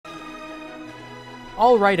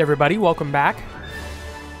Alright everybody, welcome back.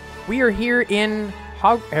 We are here in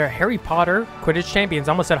Harry Potter Quidditch Champions.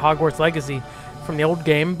 I almost said Hogwarts Legacy from the old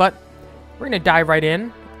game, but we're going to dive right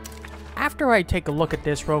in. After I take a look at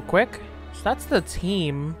this real quick, so that's the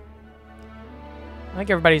team. I think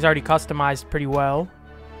everybody's already customized pretty well.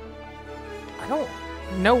 I don't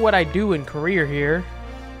know what I do in career here.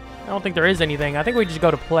 I don't think there is anything. I think we just go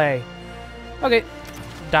to play. Okay,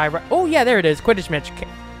 dive right. Oh yeah, there it is. Quidditch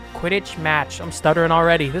match. I'm stuttering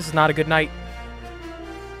already. This is not a good night.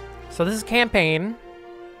 So this is campaign.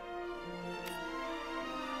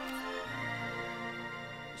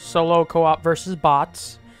 Solo co-op versus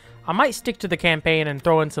bots. I might stick to the campaign and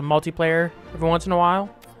throw in some multiplayer every once in a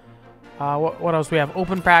while. What else? We have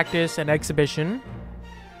open practice and exhibition.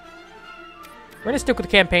 We're going to stick with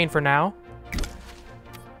the campaign for now.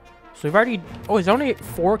 So we've already... Oh, there's only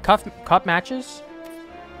 4 cup matches?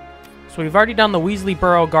 So we've already done the Weasley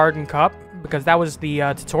Burrow Garden Cup, because that was the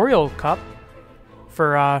tutorial cup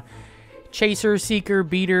for Chaser, Seeker,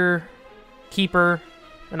 Beater, Keeper,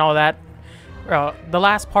 and all that. The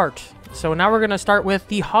last part. So now we're going to start with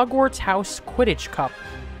the Hogwarts House Quidditch Cup.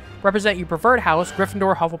 Represent your preferred house,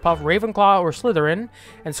 Gryffindor, Hufflepuff, Ravenclaw, or Slytherin,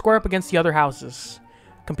 and square up against the other houses.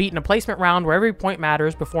 Compete in a placement round where every point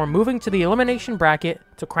matters before moving to the elimination bracket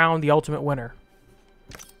to crown the ultimate winner.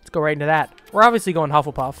 Let's go right into that. We're obviously going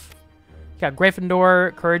Hufflepuff. Got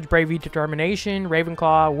Gryffindor, Courage, Bravery, Determination,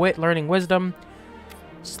 Ravenclaw, Wit, Learning, Wisdom,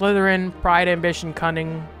 Slytherin, Pride, Ambition,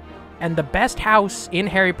 Cunning, and the best house in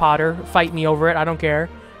Harry Potter, fight me over it, I don't care,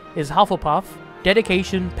 is Hufflepuff,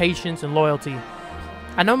 Dedication, Patience, and Loyalty.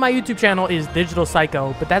 I know my YouTube channel is Digital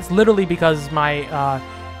Psycho, but that's literally because my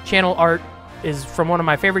channel art is from one of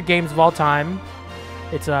my favorite games of all time.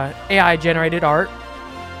 It's AI-generated art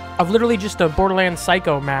of literally just a Borderlands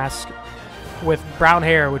Psycho mask with brown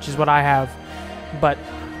hair, which is what I have. But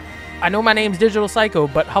I know my name's Digital Psycho,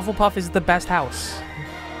 but Hufflepuff is the best house.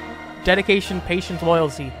 Dedication, patience,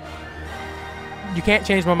 loyalty. You can't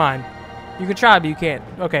change my mind. You can try, but you can't.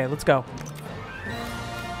 Okay, let's go.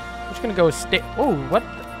 I'm just gonna go oh, what?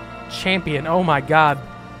 Champion. Oh my god.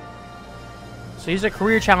 So these are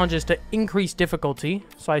career challenges to increase difficulty.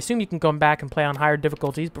 So I assume you can come back and play on higher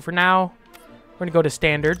difficulties. But for now, we're gonna go to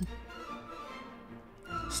standard.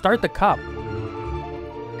 Start the cup.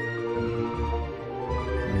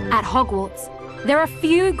 At Hogwarts, there are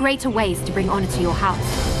few greater ways to bring honor to your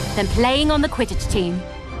house than playing on the Quidditch team.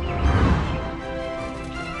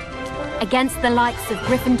 Against the likes of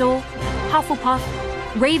Gryffindor, Hufflepuff,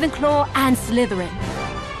 Ravenclaw, and Slytherin.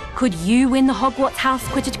 Could you win the Hogwarts House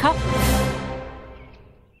Quidditch Cup?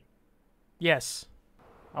 Yes.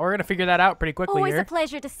 We're going to figure that out pretty quickly Always here. a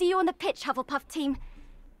pleasure to see you on the pitch, Hufflepuff team.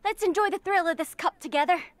 Let's enjoy the thrill of this cup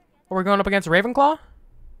together. Oh, we're going up against Ravenclaw?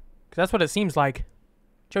 Because that's what it seems like.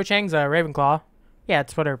 Cho Chang's a Ravenclaw. Yeah,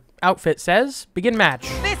 that's what her outfit says. Begin match.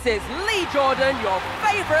 This is Lee Jordan, your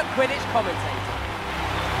favorite Quidditch commentator.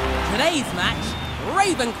 Today's match,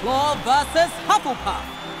 Ravenclaw versus Hufflepuff.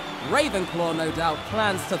 Ravenclaw no doubt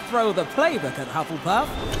plans to throw the playbook at Hufflepuff.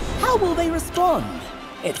 How will they respond?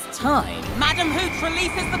 It's time. Madam Hooch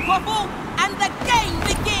releases the quaffle, and the game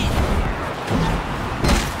begins!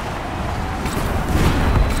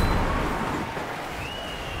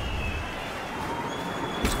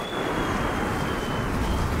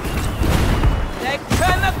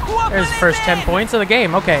 There's the first 10 points of the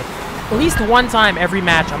game. Okay. At least one time every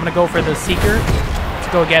match, I'm going to go for the Seeker to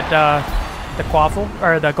go get the Quaffle,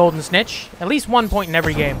 or the Golden Snitch. At least 1 point in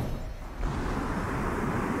every game.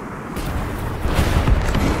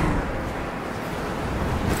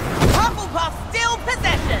 Hufflepuff still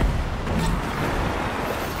possession.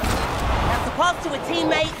 That's a pass to a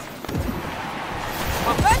teammate.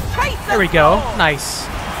 There we go. Nice.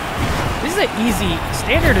 This is an easy.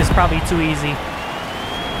 Standard is probably too easy.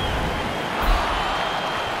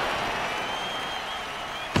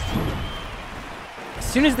 As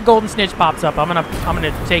soon as the Golden Snitch pops up, I'm gonna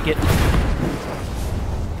take it. If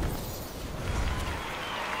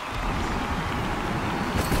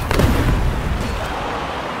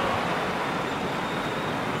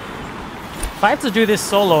I have to do this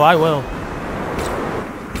solo, I will.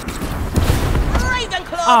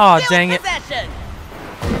 Oh, dang it. Passes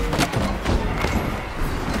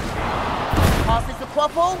the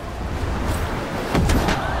quaffle.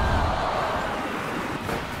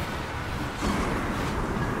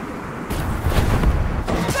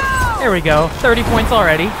 There we go. 30 points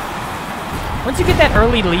already. Once you get that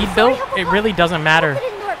early lead, though, it really doesn't matter. It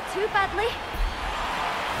didn't work too badly.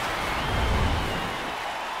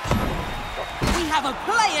 We have a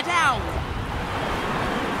player down.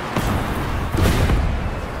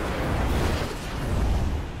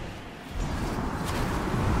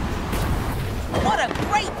 What a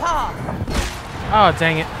great pass! Oh,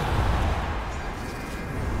 dang it.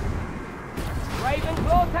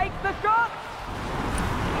 Ravenclaw takes the shot!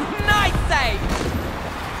 Nice save!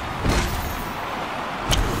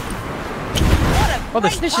 What a Oh, the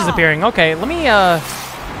great snitch is pass. appearing. Okay, let me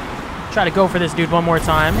try to go for this dude one more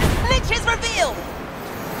time. Snitch is revealed!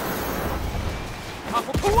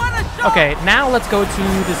 What a shot! Okay, now let's go to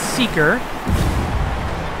the Seeker.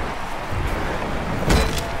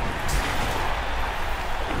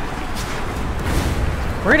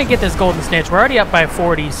 We're gonna get this golden snitch. We're already up by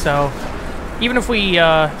 40, so even if we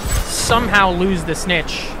somehow lose the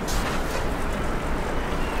snitch,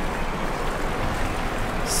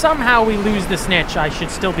 I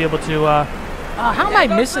should still be able to. How am I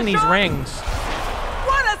missing these rings?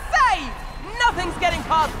 What a save! Nothing's getting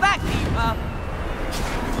past that keeper.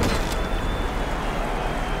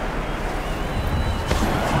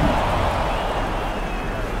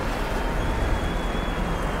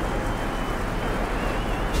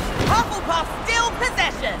 Hufflepuff still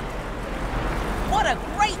possession. What a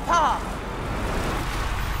great pass.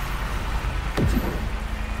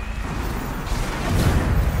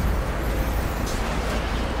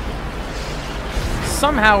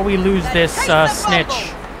 Somehow we lose this Take the snitch.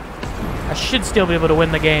 fumble. I should still be able to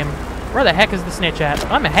win the game. Where the heck is the snitch at?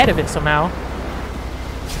 I'm ahead of it somehow.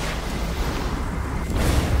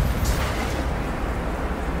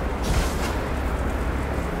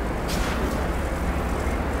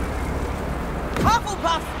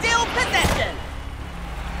 Hufflepuff still possession.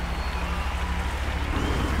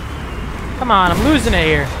 Come on, I'm losing it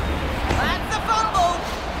here. That's a fumble.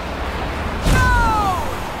 No!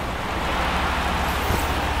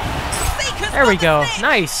 Seekers There we got the go. snitch.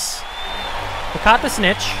 Nice. We caught the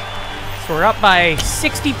snitch. So we're up by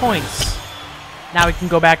 60 points. Now we can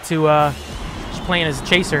go back to just playing as a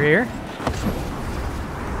chaser here.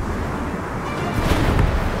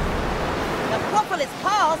 The quaffle is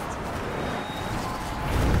passed.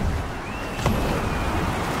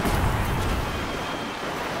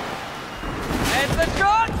 There's the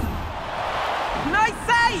shot. Nice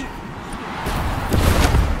save.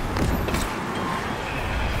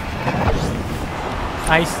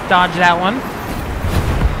 Nice dodge that one.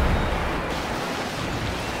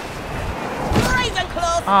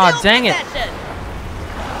 Ravenclaw Aw, still dang it. possession.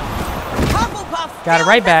 Hufflepuff Got it still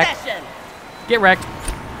right back. possession. Get wrecked.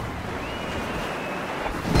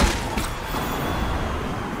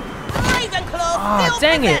 Ravenclaw Aw, still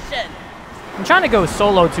dang it. possession. I'm trying to go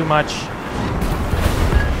solo too much.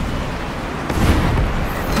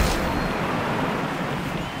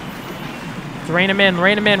 Let's rein him in,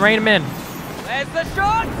 rein him in, rein him in. There's the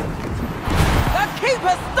shot. The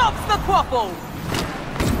keeper stops the quaffle.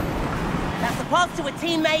 That's a pass to a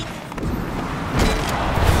teammate.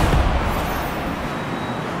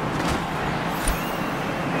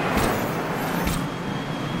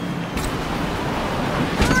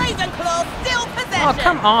 Ravenclaw still possession. Oh,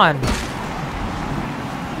 come on.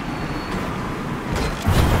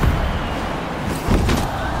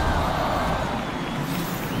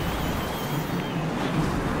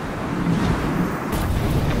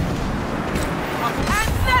 And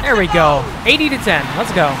that's There we the go. goal. 80 to 10.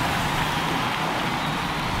 Let's go.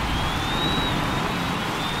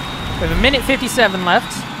 We have a minute 57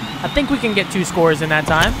 left. I think we can get 2 scores in that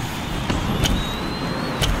time.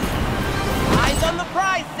 Eyes on the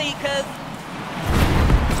prize, Seekers.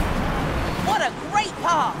 What a great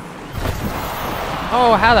pass.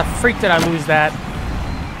 Oh, how the freak did I lose that?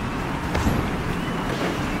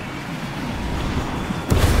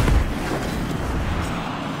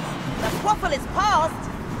 The quaffle is passed.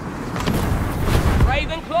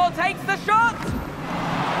 Ravenclaw takes the shot.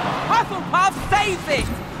 Hufflepuff saves it.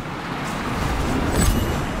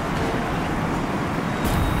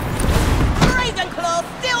 Ravenclaw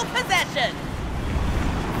still possession.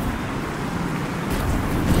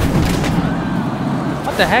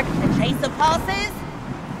 What the heck? The chaser passes.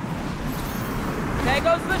 There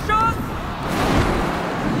goes the shot.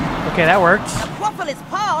 Okay, that worked. The quaffle is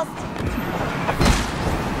passed.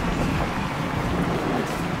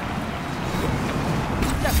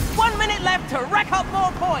 Just 1 minute left to rack up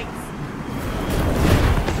more points.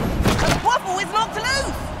 The quaffle is knocked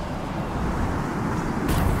loose.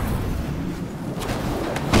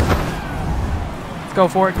 Let's go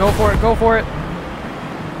for it, go for it, go for it.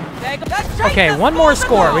 There goes the chaser. Okay, one more scores a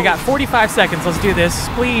score. goal. We got 45 seconds. Let's do this,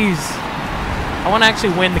 please. I want to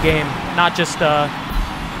actually win the game, not just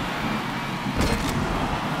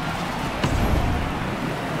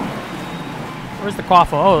Where's the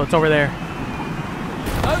quaffle? Oh, it's over there.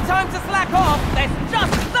 No time to slack off. There's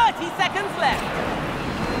just 30 seconds left.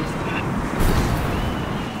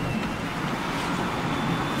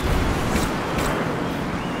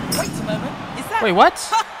 Wait,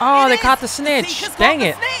 what? Oh, they caught the snitch. Dang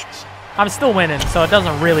it. I'm still winning, so it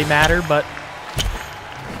doesn't really matter, but...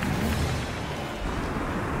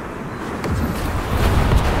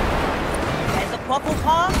 There's a Quaffle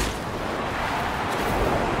pass.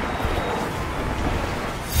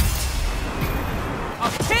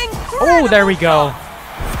 Oh, there we go.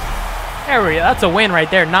 There we go. That's a win right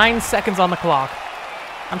there. 9 seconds on the clock.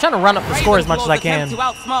 I'm trying to run up the score as much as I can. To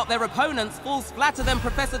outsmart their opponents falls flatter than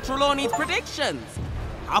Professor Trelawney's predictions.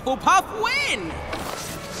 Hufflepuff win!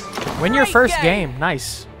 Win your first game.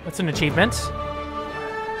 Nice. That's an achievement.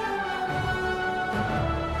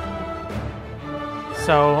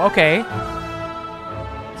 So, okay.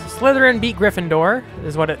 So Slytherin beat Gryffindor,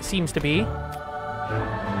 is what it seems to be.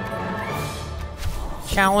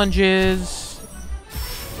 Challenges.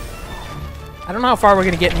 I don't know how far we're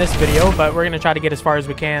going to get in this video, but we're going to try to get as far as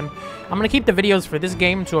we can. I'm going to keep the videos for this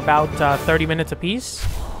game to about 30 minutes apiece.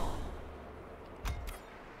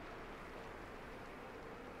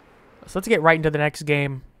 So let's get right into the next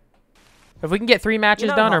game. If we can get 3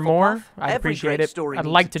 matches done or more, I'd appreciate it. I'd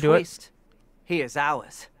like to do it. Here's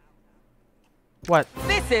ours. What?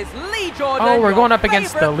 This is Lee Jordan. Oh, we're going up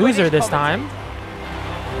against the loser this time.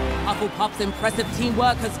 Hufflepuff's impressive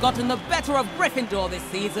teamwork has gotten the better of Gryffindor this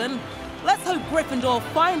season. Let's hope Gryffindor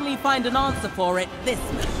finally find an answer for it this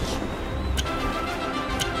match.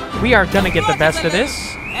 We are going to get the best of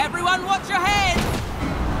this. Everyone watch your head!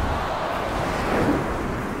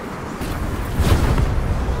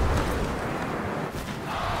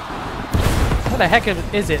 What the heck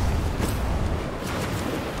is it?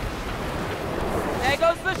 There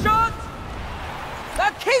goes the shot!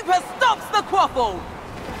 The keeper stops the Quaffle!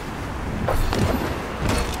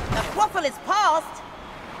 The Quaffle is passed!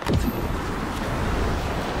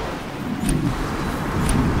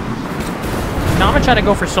 Now I'm going to try to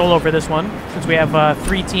go for solo for this one, since we have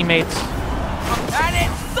 3 teammates. And it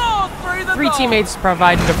soars through the 3 goal. teammates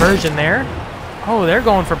providing diversion there. Oh, they're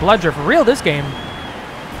going for bludger for real this game.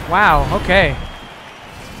 Wow, okay.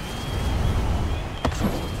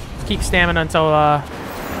 Let's keep stamina until...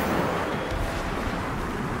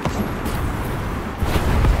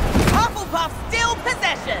 Hufflepuff still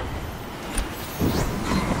possession!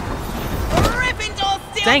 Gryffindor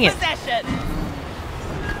still Dang it. possession!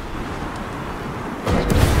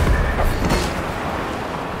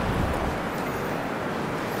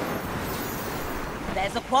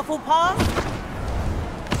 There's a Quaffle pass.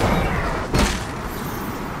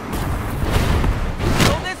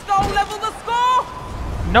 Will this goal level the score?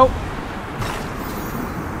 Nope.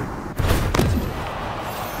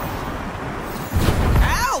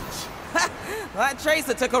 Ouch! That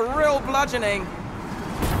chaser took a real bludgeoning.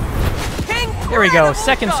 There we go,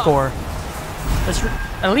 second score. Let's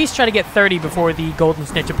at least try to get 30 before the golden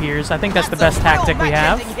snitch appears. I think that's the best tactic we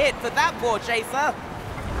have. Hit for that poor chaser.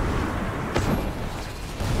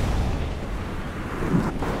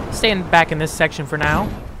 Staying back in this section for now.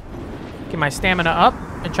 Get my stamina up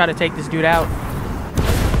and try to take this dude out.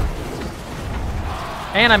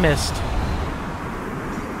 And I missed.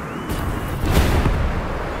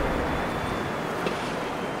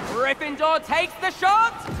 Gryffindor takes the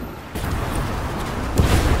shot.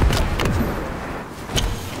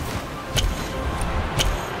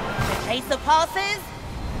 The chaser passes.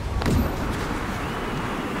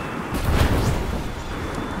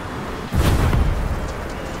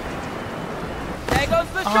 There goes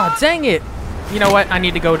the shot. Oh, dang it. You know what? I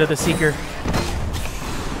need to go to the seeker.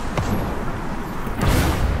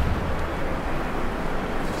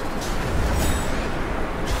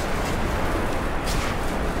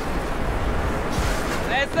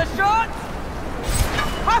 There's the shot.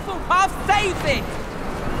 Hufflepuff saves it.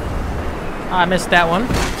 I missed that one.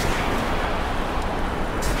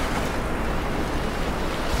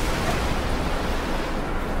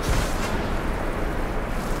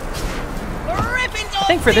 I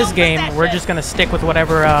think for this game, we're just going to stick with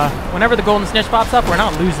whatever, whenever the golden snitch pops up, we're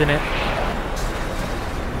not losing it.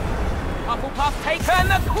 Hufflepuff taken,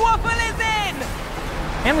 the Quaffle is in!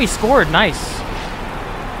 And we scored, nice.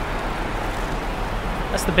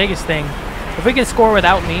 That's the biggest thing. If we can score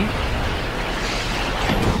without me.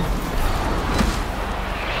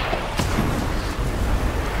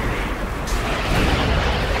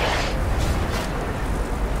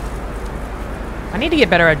 I need to get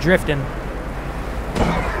better at drifting.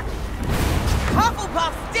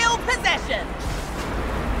 Hufflepuff still possession.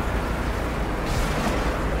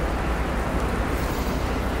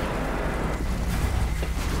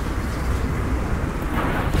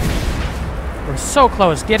 We're so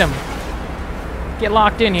close. Get him. Get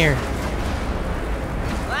locked in here.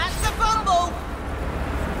 That's a fumble.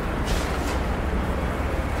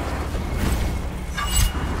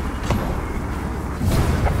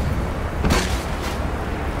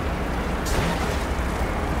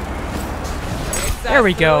 There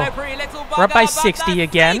we go. We're up by 60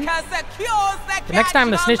 again. The next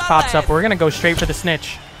time the snitch pops up, we're going to go straight for the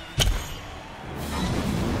snitch.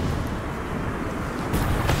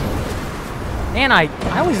 Man, I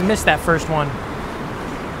always miss that first one.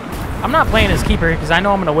 I'm not playing as keeper because I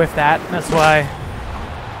know I'm going to whiff that. That's why.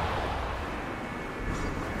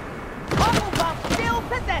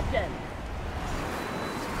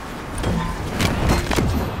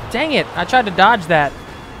 Dang it, I tried to dodge that.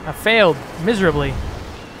 I failed miserably.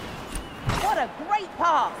 What a great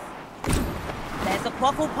pass. There's a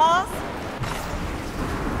quaffle pass.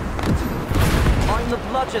 I'm the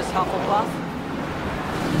bludgers, Hufflepuff.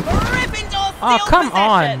 Gryffindor Oh, steal come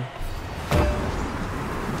possession. on.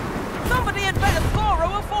 Somebody had better score or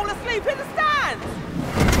we'll fall asleep in the stands.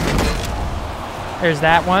 There's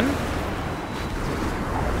that one.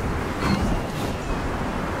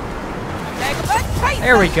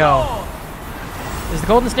 There we go. Is the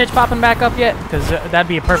golden snitch popping back up yet? Because that'd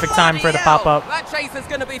be a perfect time for it to pop up. That chaser's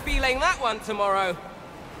going to be feeling that one tomorrow.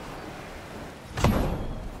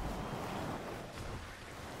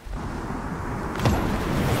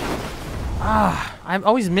 Ah, I've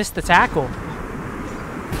always missed the tackle.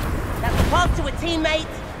 That's a pass to a teammate.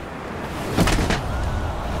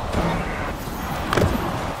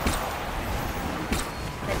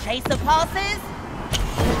 The chaser passes.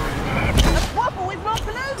 The quaffle is not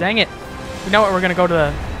blue. Dang it. You know what? We're going to go to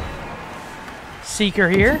the seeker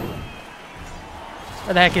here.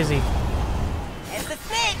 Where the heck is he? It's the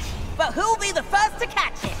snitch, but who'll be the first to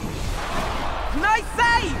catch it? Nice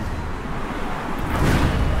save.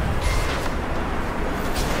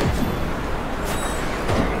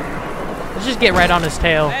 Let's just get right on his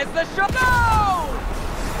tail. There's the shot. No!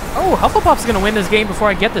 Oh, Hufflepuff's going to win this game before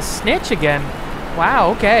I get the snitch again.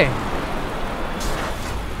 Wow, okay.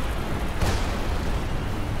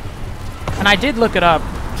 And I did look it up.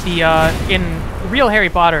 The in real Harry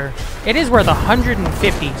Potter, it is worth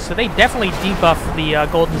 150, so they definitely debuff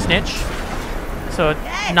the golden snitch. So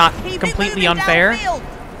it's not completely unfair. Downfield.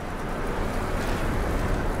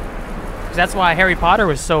 That's why Harry Potter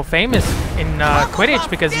was so famous in Quidditch,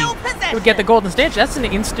 because he would get the golden snitch. That's an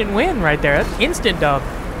instant win right there. That's instant dub.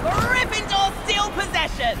 Gryffindor steal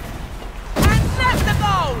possession. And that's the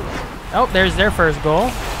goal. Oh, there's their first goal.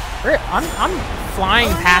 I'm flying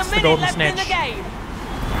Only past a the minute golden left in snitch. the game.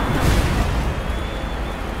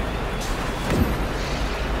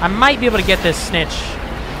 I might be able to get this snitch.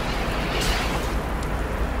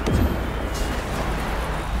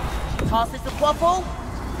 Passes the quaffle.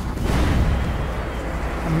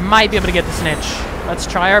 I might be able to get the snitch. Let's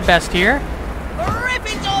try our best here.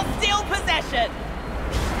 Gryffindor steal possession.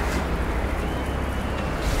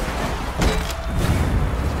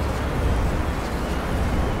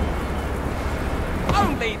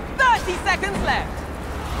 Only 30 seconds left.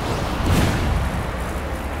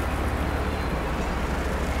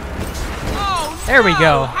 Oh, There we no!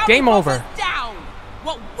 go. Harry Game over. Potter's down.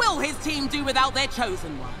 What will his team do without their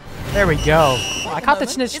chosen one? There we go. I caught the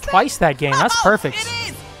snitch twice that game. That's perfect. It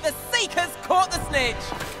is! The Seekers caught the snitch!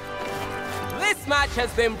 This match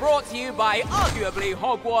has been brought to you by arguably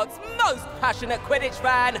Hogwarts' most passionate Quidditch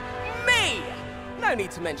fan, me! No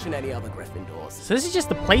need to mention any other Gryffindors. So this is just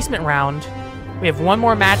the placement round. We have one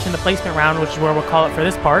more match in the placement round, which is where we'll call it for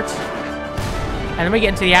this part. And then we get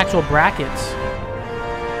into the actual brackets.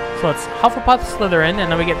 So it's Hufflepuff, Slytherin,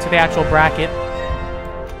 and then we get to the actual bracket.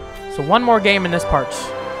 So one more game in this part.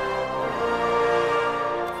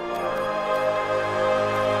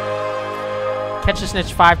 Catch the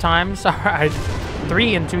snitch 5 times. Alright.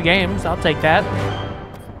 3 in 2 games. I'll take that.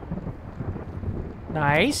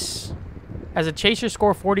 Nice. As a chaser,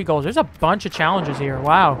 score 40 goals. There's a bunch of challenges here.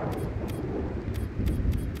 Wow.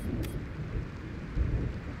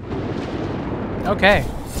 Okay.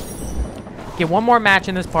 Get one more match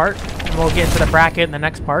in this part, and we'll get into the bracket in the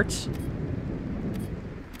next parts.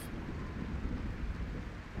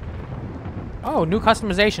 Oh, new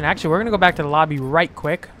customization. Actually, we're going to go back to the lobby right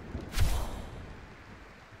quick.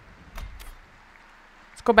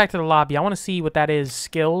 Let's go back to the lobby. I want to see what that is.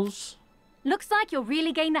 Skills. Looks like you'll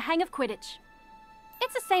really gain the hang of Quidditch.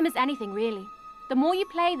 It's the same as anything, really. The more you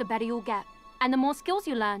play, the better you'll get, and the more skills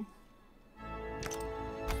you learn.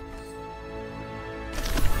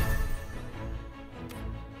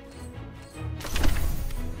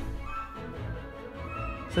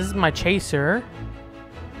 So this is my chaser.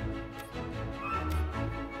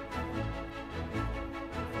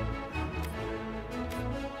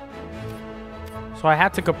 So I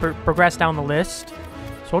have to go progress down the list.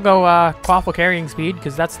 So we'll go Quaffle Carrying Speed,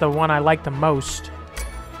 because that's the one I like the most.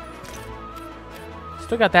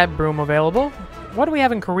 Still got that broom available. What do we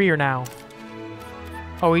have in career now?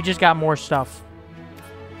 Oh, we just got more stuff.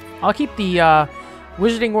 I'll keep the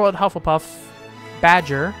Wizarding World Hufflepuff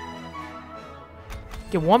Badger.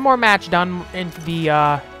 Get one more match done into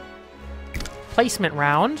the placement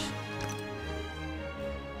round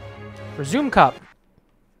for Zoom Cup.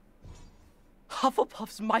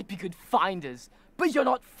 Hufflepuffs might be good finders, but you're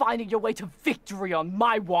not finding your way to victory on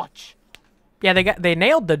my watch. Yeah, they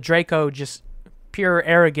nailed the Draco, just pure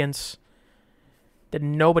arrogance that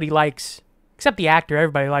nobody likes. Except the actor,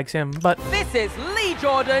 everybody likes him, but... This is Lee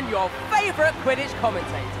Jordan, your favorite Quidditch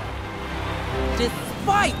commentator.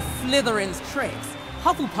 Despite Slytherin's tricks,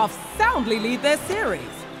 Hufflepuff soundly lead their series.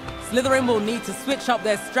 Slytherin will need to switch up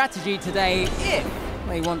their strategy today if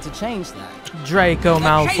they want to change that. Draco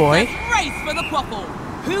Malfoy. The race for the quaffle.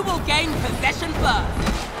 Who will gain possession first?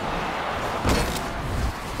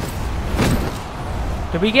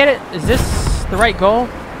 Did we get it? Is this the right goal?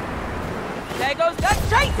 There goes the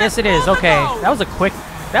chase. Yes, it is. Okay, that was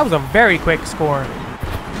a very quick score.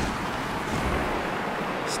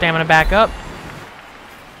 Stamina back up.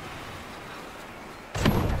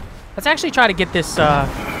 Let's actually try to get this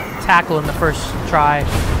tackle in the first try.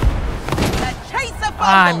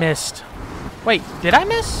 Ah, I missed. Wait, did I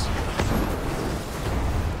miss?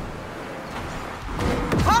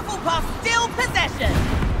 Hufflepuff still possession.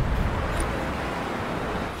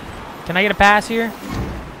 Can I get a pass here?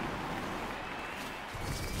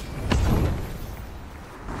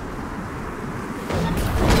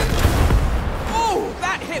 Oh,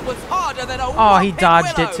 that hit was harder than a Oh, he whopping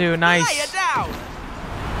dodged willow. it too. Lay Nice. it down.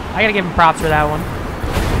 I gotta give him props for that one.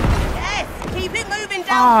 Yes, keep it moving downfield.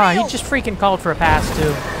 Ah, he just freaking called for a pass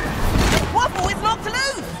too. Waffle is knocked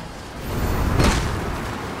loose.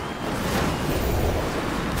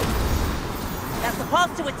 That's a pass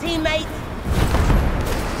to a teammate.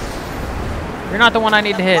 You're not the one I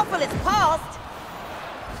need to hit. Waffle is passed.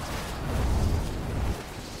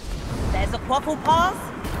 There's a waffle pass.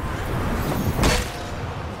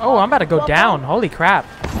 Oh, I'm about to go down. Holy crap.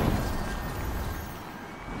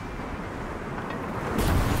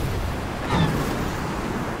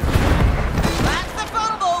 That's the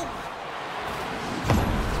fumble.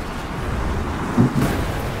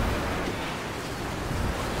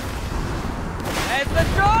 There's the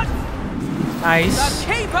shot. Nice.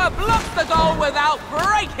 The keeper blocks the goal without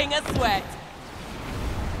breaking a sweat.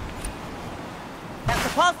 That's a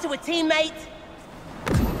pass to a teammate.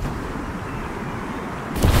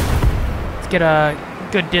 Let's get a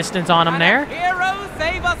good distance on him there. Hero,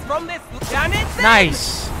 save us from this.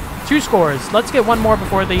 Nice. 2 scores. Let's get one more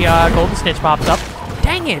before the golden snitch pops up.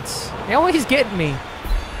 Dang it. They always get me.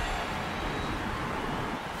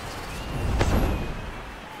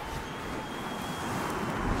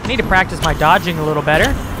 I need to practice my dodging a little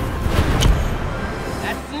better.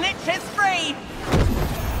 That snitch is free.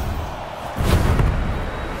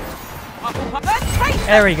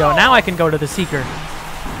 There we go. Now I can go to the seeker.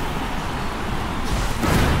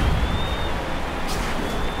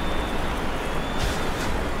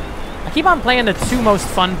 I keep on playing the 2 most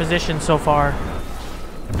fun positions so far.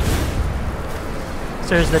 So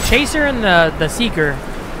there's the chaser and the seeker.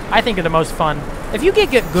 I think are the most fun. If you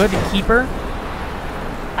get good keeper,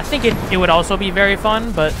 I think it would also be very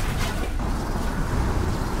fun, but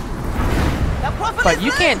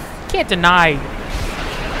you can't deny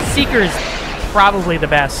seeker's probably the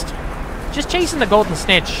best. Just chasing the golden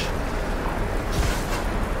snitch.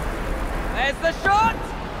 There's the shot.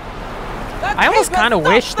 I almost kind of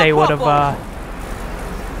wish they would have.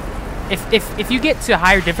 If you get to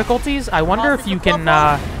higher difficulties, I wonder if you can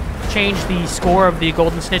change the score of the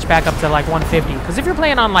golden snitch back up to like 150. Because if you're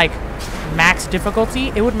playing on like max difficulty,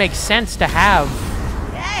 it would make sense to have.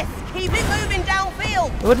 Yes, keep it moving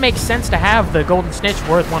downfield. It would make sense to have the golden snitch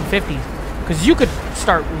worth 150. Because you could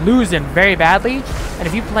start losing very badly, and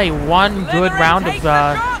if you play one good round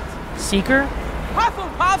of seeker,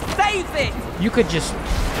 Hufflepuff saves it. you could just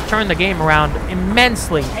turn the game around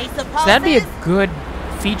immensely. So that'd be a good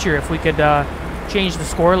feature if we could change the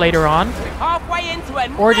score later on, Halfway into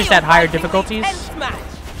a or just at higher nail-bitingly difficulties. tense match.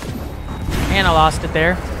 And I lost it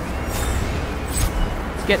there.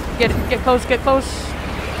 Let's get close, get close.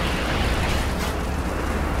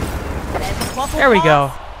 There we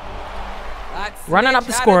go. Running up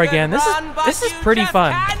the score again. This is pretty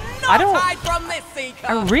fun.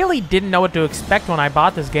 I really didn't know what to expect when I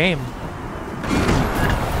bought this game.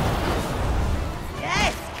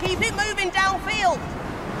 Yes, keep it moving downfield.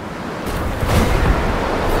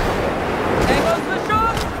 There goes the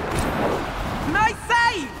shot. Nice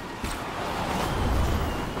save.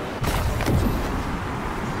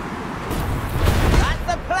 That's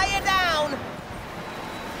the player down.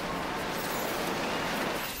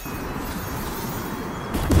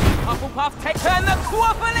 Hufflepuff turn the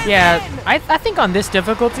Quaffle Yeah, in! I think on this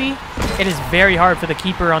difficulty, it is very hard for the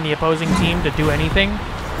keeper on the opposing team to do anything.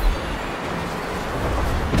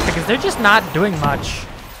 Because they're just not doing much.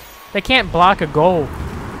 They can't block a goal.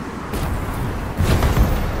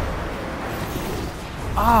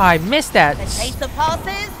 Ah, I missed that. The chaser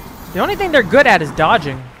passes. The only thing they're good at is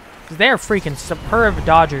dodging. Because they're freaking superb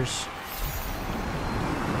dodgers.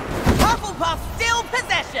 Hufflepuff still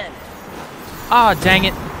possession. Ah, dang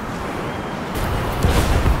it.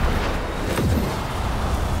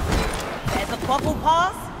 There's a Quaffle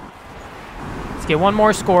pass. Let's get one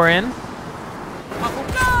more score in. Quaffle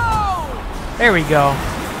go! There we go.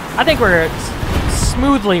 I think we're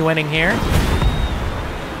smoothly winning here.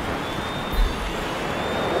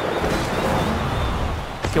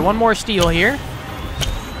 Let's get one more steal here.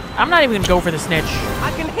 I'm not even going to go for the snitch.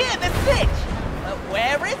 I can hear the stitch, but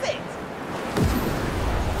where is it?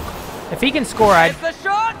 If he can score, I'd... There's the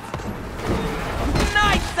shot.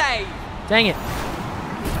 Nice save. Dang it.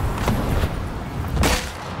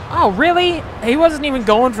 Oh, really? He wasn't even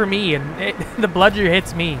going for me, and the bludger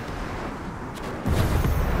hits me.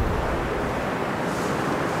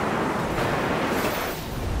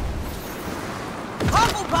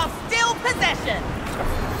 Hufflepuff still possession.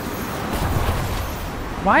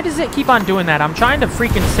 Why does it keep on doing that? I'm trying to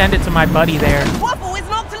freaking send it to my buddy there. Quaffle is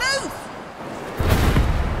knocked loose.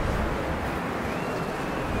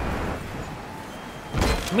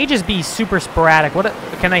 Let me just be super sporadic. What?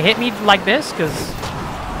 Can they hit me like this? Because...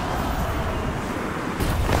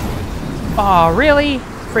 Oh, really?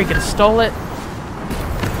 Freaking stole it.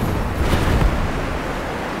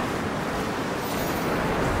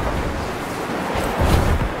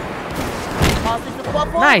 Passes the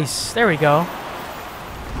Quaffle. Nice. There we go.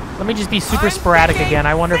 Let me just be super sporadic again.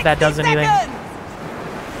 I wonder if that does anything.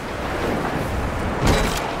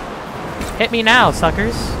 Hit me now,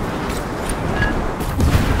 suckers.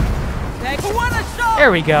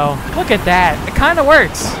 There we go. Look at that. It kind of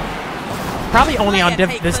works. Probably only on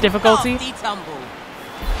this difficulty.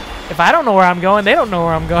 If I don't know where I'm going, they don't know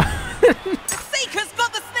where I'm going. Seeker's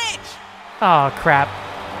got the snitch. Oh, crap.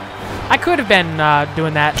 I could have been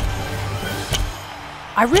doing that.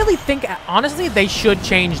 I really think, honestly, they should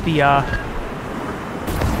change the,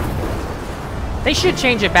 they should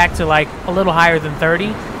change it back to, like, a little higher than 30.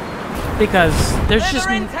 Because there's just,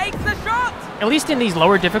 at least in these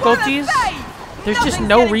lower difficulties, there's just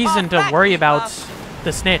no reason to worry about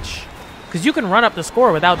the snitch. Because you can run up the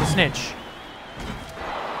score without the snitch.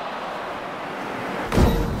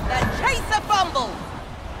 The chaser fumble.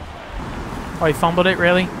 Oh, he fumbled it,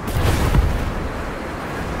 really?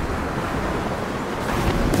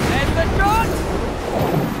 There's the shot.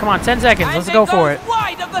 Come on, 10 seconds. Let's go for it.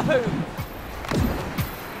 Wide of the hoop.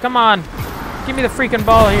 Come on. Give me the freaking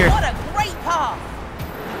ball here. What a great pass.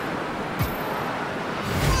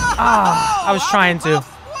 Ah, I was trying to.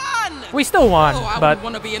 We still won, but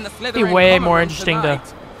it'd be way more interesting to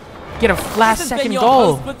get a last-second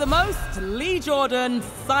goal. With the most, Lee Jordan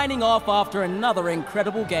signing off after another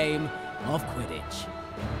incredible game of Quidditch.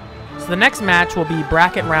 So the next match will be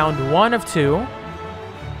bracket round 1 of 2.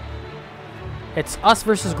 It's us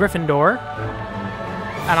versus Gryffindor.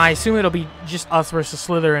 And I assume it'll be just us versus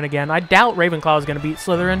Slytherin again. I doubt Ravenclaw is going to beat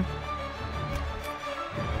Slytherin.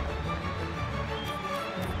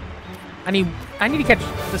 I need to catch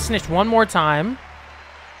the snitch one more time.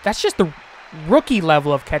 That's just the rookie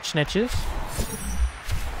level of catch snitches.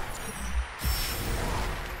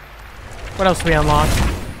 What else do we unlock?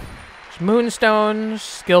 Moonstones,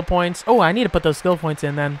 skill points. Oh, I need to put those skill points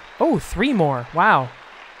in then. Oh, 3 more. Wow.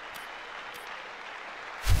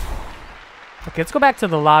 Okay, let's go back to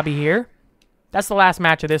the lobby here. That's the last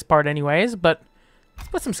match of this part anyways, but let's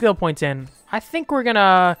put some skill points in. I think we're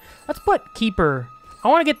gonna... Let's put Keeper. I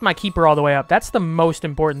want to get my Keeper all the way up. That's the most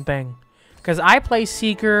important thing. Because I play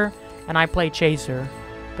Seeker and I play Chaser.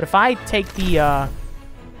 But if I take the...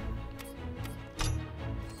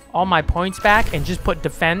 all my points back and just put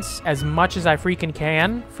defense as much as I freaking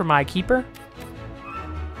can for my Keeper.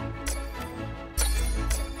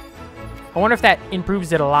 I wonder if that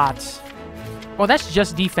improves it a lot. Oh, that's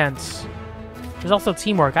just defense. There's also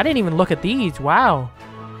teamwork. I didn't even look at these. Wow.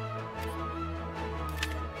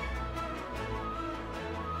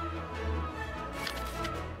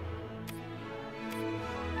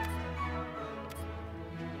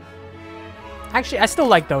 Actually, I still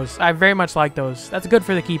like those. I very much like those. That's good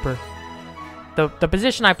for the Keeper. The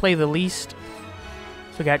position I play the least.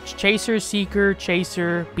 So we got Chaser, Seeker,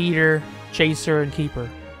 Chaser, Beater, Chaser, and Keeper.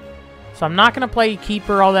 So I'm not going to play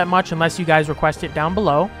Keeper all that much unless you guys request it down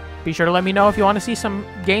below. Be sure to let me know if you want to see some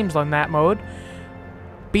games on that mode.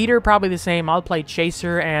 Beater, probably the same. I'll play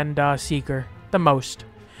Chaser and Seeker the most.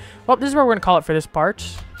 Well, this is where we're going to call it for this part.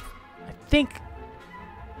 I think...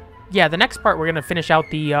 Yeah, the next part we're going to finish out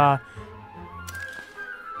the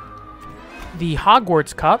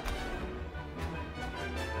Hogwarts Cup.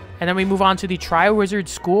 And then we move on to the Triwizard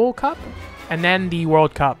School Cup. And then the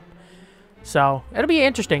World Cup. So, it'll be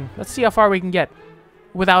interesting. Let's see how far we can get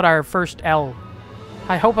without our first L.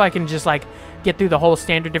 I hope I can just, like, get through the whole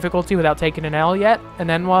standard difficulty without taking an L yet. And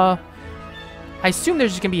then, I assume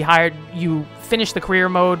there's just going to be higher... You finish the career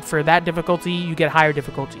mode for that difficulty, you get higher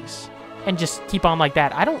difficulties. And just keep on like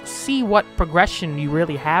that. I don't see what progression you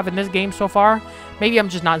really have in this game so far. Maybe I'm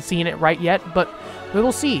just not seeing it right yet, but we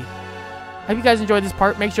will see. I hope you guys enjoyed this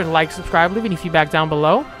part. Make sure to like, subscribe, leave any feedback down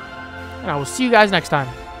below. And I will see you guys next time.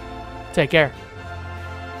 Take care.